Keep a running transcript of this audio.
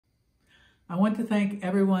I want to thank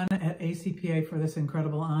everyone at ACPA for this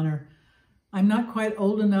incredible honor. I'm not quite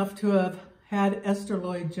old enough to have had Esther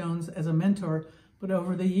Lloyd-Jones as a mentor, but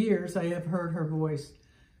over the years I have heard her voice.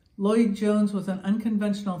 Lloyd-Jones was an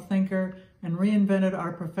unconventional thinker and reinvented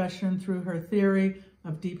our profession through her theory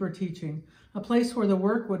of deeper teaching, a place where the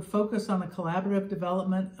work would focus on the collaborative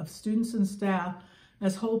development of students and staff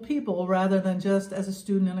as whole people rather than just as a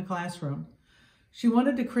student in a classroom. She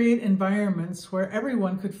wanted to create environments where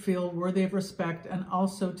everyone could feel worthy of respect and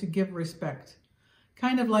also to give respect,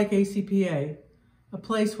 kind of like ACPA, a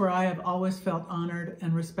place where I have always felt honored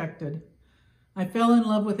and respected. I fell in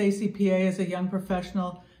love with ACPA as a young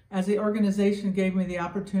professional as the organization gave me the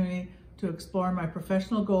opportunity to explore my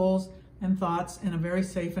professional goals and thoughts in a very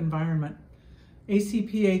safe environment.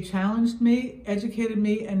 ACPA challenged me, educated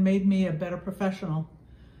me, and made me a better professional.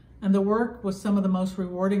 And the work was some of the most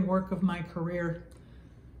rewarding work of my career.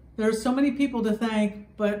 There are so many people to thank,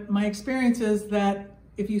 but my experience is that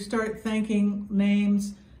if you start thanking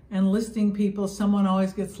names and listing people, someone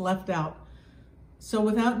always gets left out. So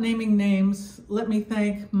without naming names, let me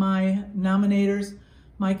thank my nominators,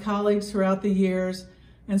 my colleagues throughout the years,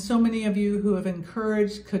 and so many of you who have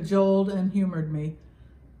encouraged, cajoled, and humored me.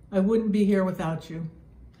 I wouldn't be here without you.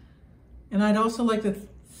 And I'd also like to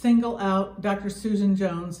single out Dr. Susan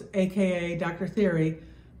Jones, aka Dr. Theory,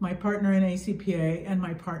 my partner in ACPA and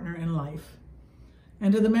my partner in life.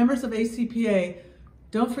 And to the members of ACPA,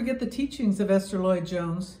 don't forget the teachings of Esther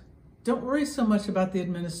Lloyd-Jones. Don't worry so much about the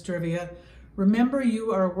administrivia. Remember,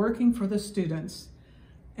 you are working for the students.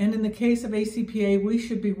 And in the case of ACPA, we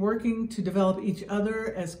should be working to develop each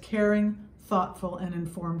other as caring, thoughtful, and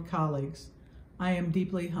informed colleagues. I am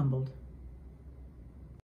deeply humbled.